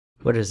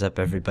What is up,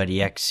 everybody?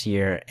 X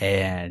here,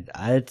 and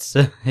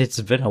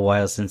it's been a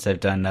while since I've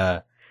done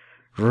a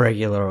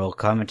regular old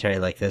commentary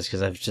like this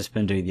because I've just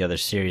been doing the other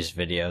series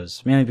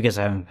videos, mainly because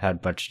I haven't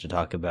had much to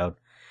talk about.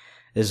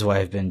 This is why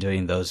I've been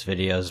doing those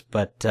videos.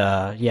 But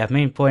yeah,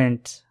 main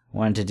point I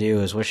wanted to do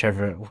is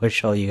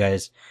wish all you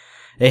guys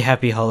a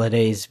happy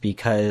holidays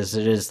because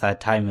it is that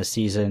time of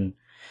season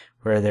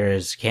where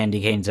there's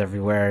candy canes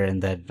everywhere,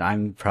 and that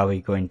I'm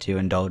probably going to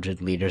indulge in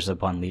liters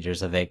upon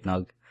liters of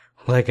eggnog,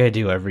 like I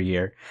do every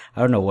year.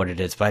 I don't know what it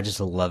is, but I just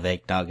love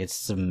eggnog.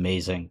 It's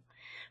amazing.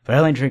 But I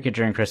only drink it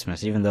during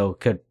Christmas, even though it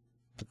could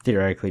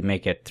theoretically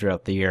make it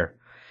throughout the year.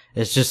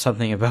 It's just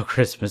something about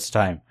Christmas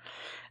time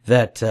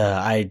that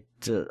I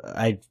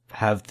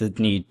have the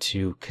need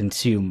to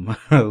consume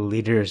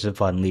liters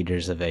upon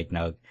liters of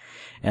eggnog,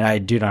 and I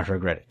do not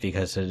regret it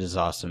because it is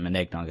awesome and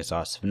eggnog is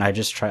awesome. And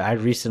I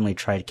recently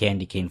tried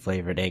candy cane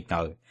flavored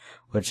eggnog,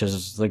 which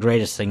is the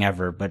greatest thing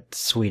ever, but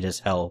sweet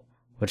as hell,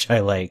 which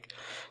I like.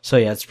 So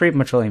yeah, it's pretty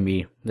much only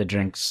me that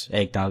drinks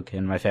eggnog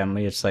in my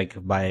family. It's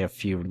like buy a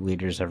few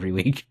liters every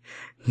week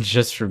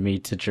just for me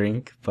to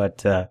drink.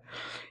 But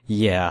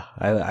yeah,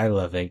 I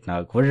love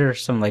eggnog. What are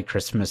some like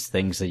Christmas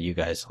things that you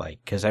guys like?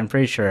 Because I'm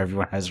pretty sure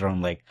everyone has their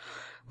own like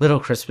little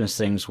Christmas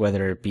things,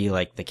 whether it be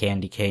like the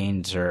candy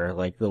canes or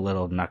like the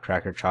little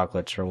nutcracker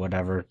chocolates or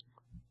whatever.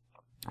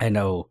 I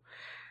know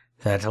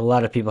that a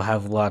lot of people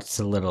have lots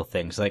of little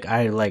things. Like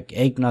I like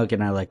eggnog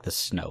and I like the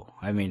snow.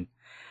 I mean,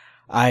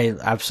 I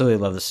absolutely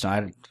love the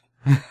snow.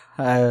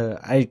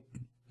 I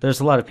there's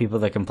a lot of people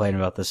that complain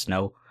about the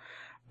snow,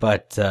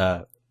 but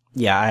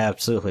yeah, I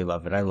absolutely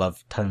love it. I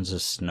love tons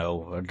of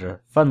snow. And a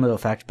fun little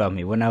fact about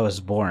me: when I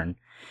was born,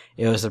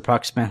 it was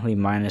approximately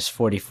minus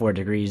 44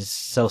 degrees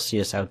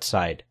Celsius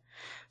outside.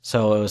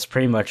 So it was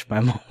pretty much my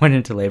mom went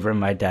into labor and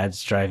my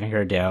dad's driving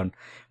her down.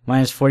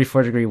 Minus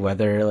 44-degree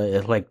weather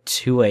at like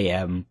 2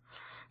 a.m.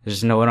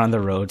 There's no one on the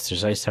roads.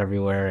 There's ice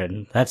everywhere,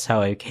 and that's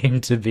how it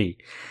came to be.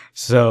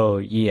 So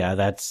yeah,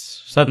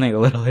 that's something a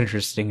little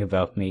interesting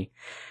about me.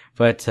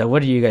 But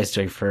what are you guys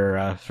doing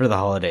for the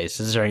holidays?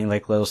 Is there any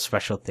like little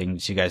special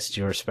things you guys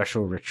do or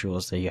special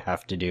rituals that you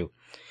have to do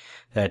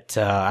that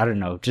I don't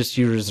know, just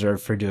you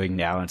reserve for doing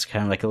now? It's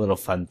kind of like a little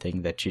fun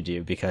thing that you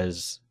do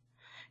because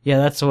yeah,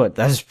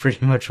 that's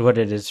pretty much what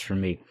it is for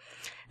me.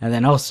 And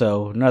then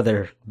also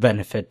another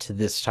benefit to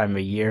this time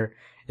of year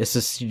is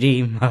the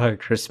Steam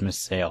Christmas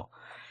sale.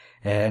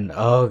 And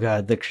oh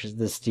god,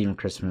 the Steam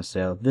Christmas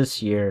sale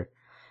this year.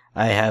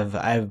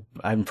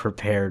 I'm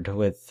prepared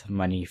with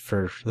money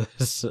for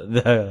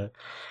the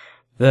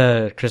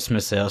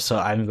Christmas sale, so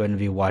I'm going to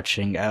be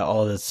watching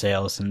all the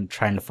sales and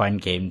trying to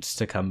find games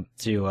to come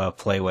to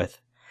play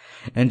with,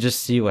 and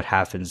just see what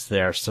happens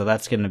there. So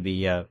that's gonna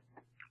be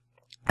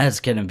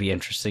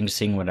interesting,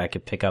 seeing what I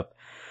could pick up.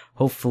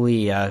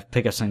 Hopefully,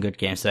 pick up some good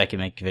games that I can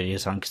make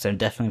videos on, because I'm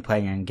definitely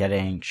planning on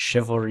getting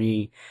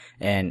Chivalry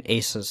and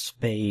Ace of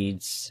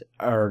Spades,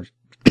 or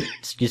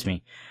excuse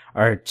me,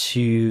 are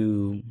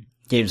two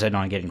games I know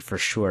I'm getting for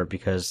sure,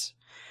 because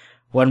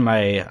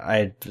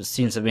I'd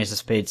seen some Ace of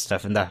Spades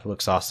stuff and that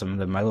looks awesome.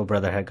 Then my little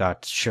brother had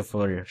got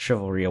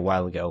Chivalry a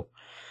while ago.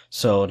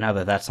 So now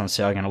that that's on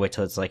sale, I'm gonna wait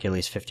till it's like at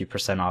least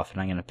 50% off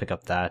and I'm gonna pick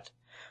up that.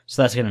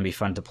 So that's gonna be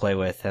fun to play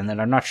with. And then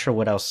I'm not sure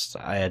what else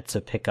I had to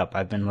pick up.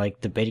 I've been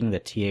like debating the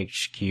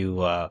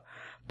THQ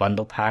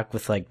bundle pack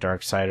with like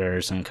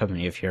Darksiders and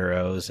Company of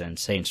Heroes and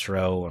Saints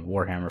Row and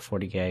Warhammer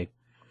 40k.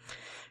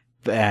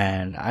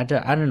 And I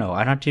don't know.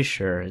 I'm not too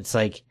sure. It's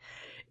like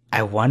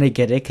I want to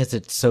get it because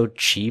it's so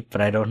cheap, but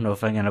I don't know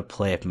if I'm going to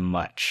play it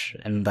much.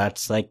 And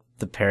that's like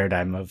the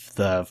paradigm of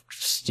the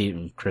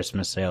Steam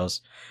Christmas sales.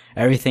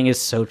 Everything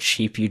is so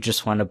cheap, you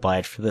just want to buy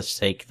it for the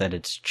sake that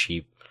it's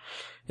cheap.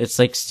 It's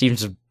like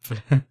Steam's...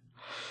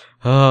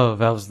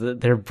 oh,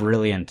 they're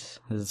brilliant.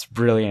 It's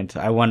brilliant.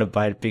 I want to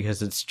buy it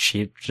because it's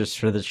cheap, just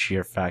for the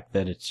sheer fact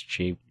that it's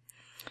cheap.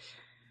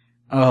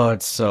 Oh,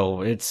 it's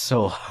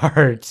so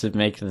hard to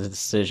make the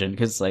decision,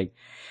 because like,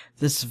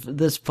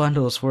 this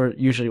bundle is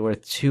usually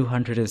worth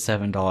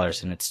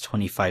 $207 and it's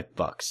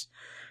 $25.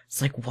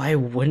 It's like, why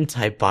wouldn't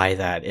I buy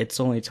that?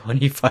 It's only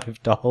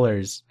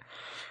 $25.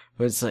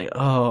 But it's like,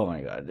 oh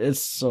my god,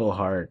 it's so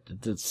hard.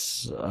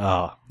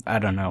 I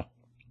don't know.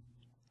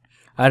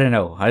 I don't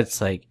know. It's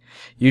like,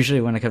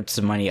 usually when it comes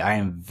to money, I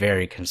am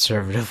very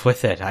conservative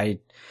with it. I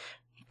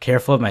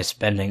careful of my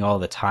spending all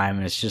the time,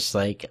 and it's just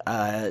like,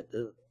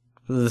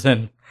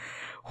 then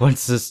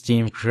once the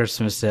Steam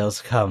Christmas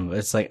sales come,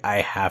 it's like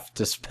I have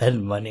to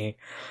spend money.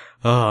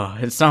 Oh,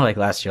 it's not like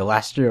last year.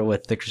 Last year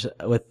with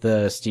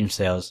the Steam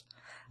sales,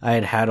 I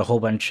had a whole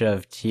bunch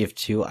of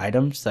TF2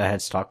 items that I had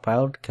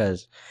stockpiled,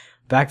 because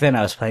back then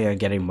I was planning on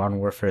getting Modern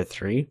Warfare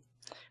 3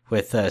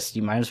 with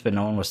Steam items, but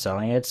no one was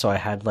selling it, so I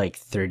had like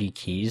 30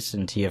 keys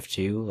in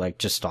TF2, like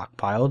just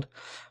stockpiled.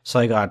 So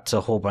I got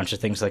a whole bunch of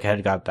things, like I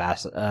had got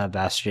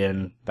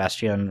Bastion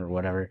or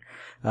whatever,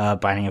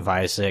 Binding of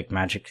Isaac,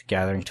 Magic the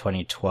Gathering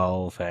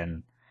 2012,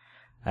 and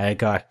I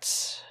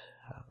got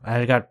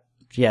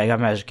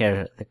Magic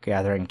the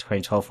Gathering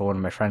 2012 for one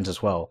of my friends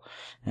as well.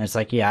 And it's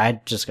like, yeah,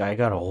 I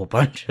got a whole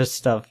bunch of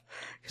stuff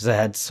because I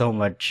had so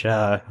much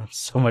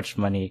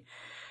money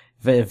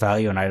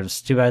value in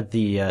items. Too bad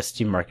the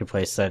Steam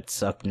Marketplace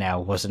that's up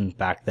now wasn't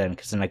back then,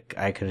 because then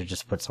I could have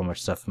just put so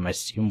much stuff in my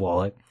Steam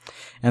wallet,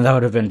 and that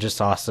would have been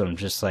just awesome.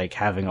 Just like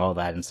having all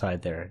that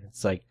inside there.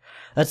 It's like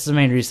that's the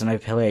main reason I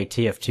play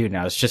TF2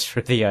 now. It's just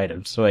for the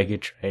items, so I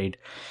could trade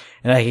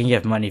and I can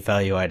get money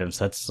value items.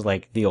 That's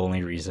like the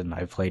only reason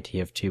I play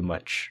TF2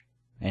 much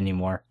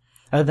anymore.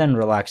 Other than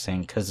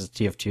relaxing, because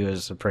TF2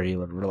 is a pretty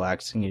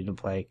relaxing game to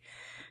play,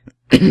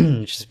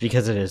 just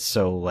because it is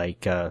so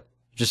like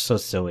just so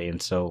silly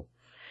and so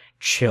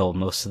chill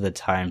most of the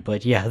time.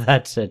 But yeah,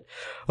 that's it.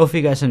 Hope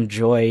you guys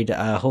enjoyed.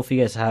 Hope you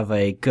guys have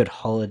a good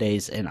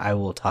holidays, and I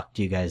will talk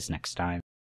to you guys next time.